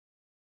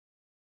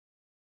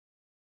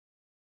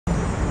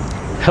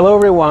Hello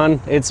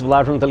everyone, it's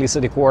Vlad from Talissa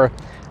Decor.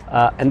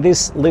 In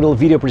this little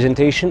video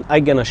presentation,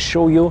 I'm gonna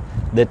show you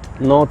that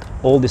not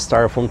all the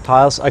styrofoam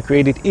tiles are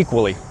created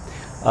equally.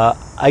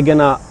 I'm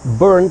gonna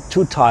burn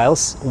two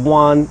tiles,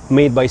 one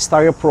made by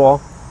Styropro,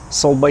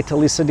 sold by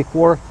Talissa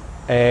Decor,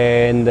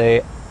 and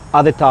the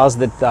other tiles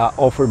that are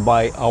offered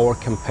by our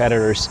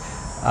competitors.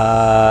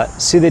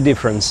 See the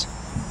difference.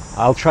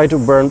 I'll try to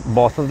burn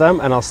both of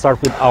them, and I'll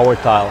start with our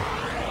tile.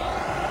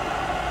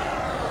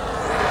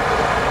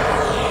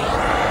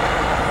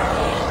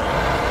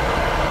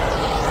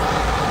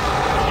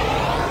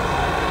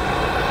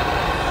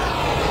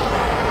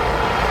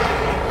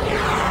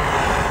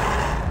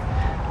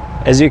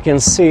 As you can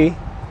see,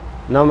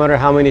 no matter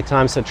how many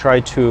times I try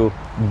to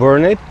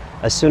burn it,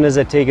 as soon as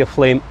I take a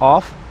flame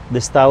off,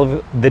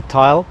 the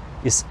tile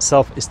is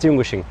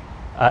self-extinguishing.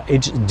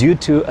 It's due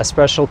to a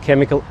special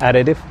chemical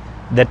additive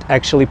that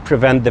actually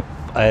prevent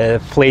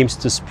the flames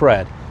to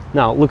spread.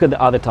 Now look at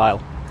the other tile.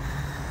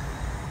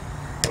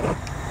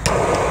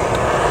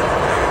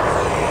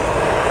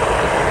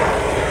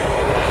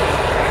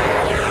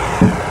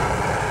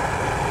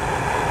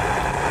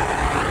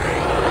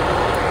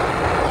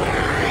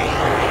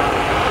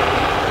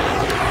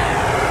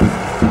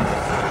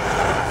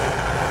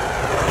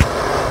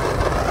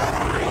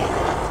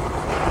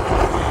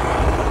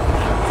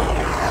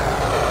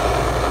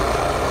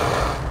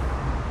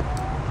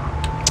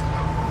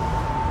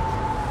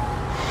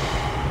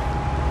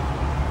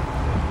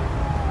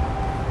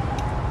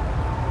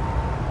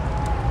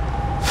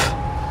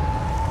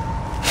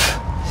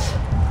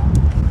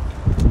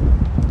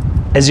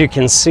 As you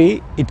can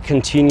see, it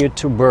continued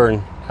to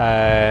burn.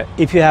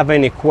 If you have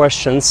any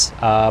questions,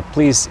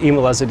 please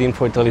email us at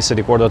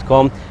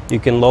info@talissadecor.com. You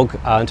can log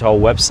onto our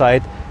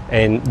website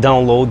and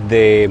download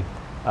the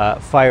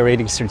fire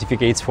rating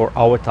certificates for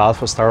our tiles,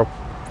 for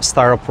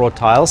Styropro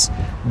tiles,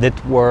 that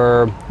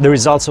were the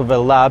results of a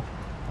lab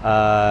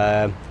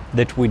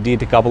that we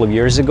did a couple of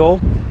years ago.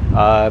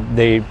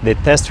 The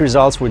test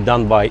results were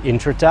done by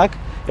Intratec.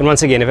 And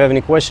once again, if you have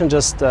any questions,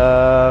 just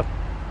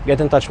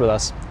get in touch with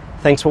us.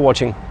 Thanks for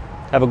watching.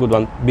 Have a good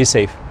one. Be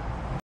safe.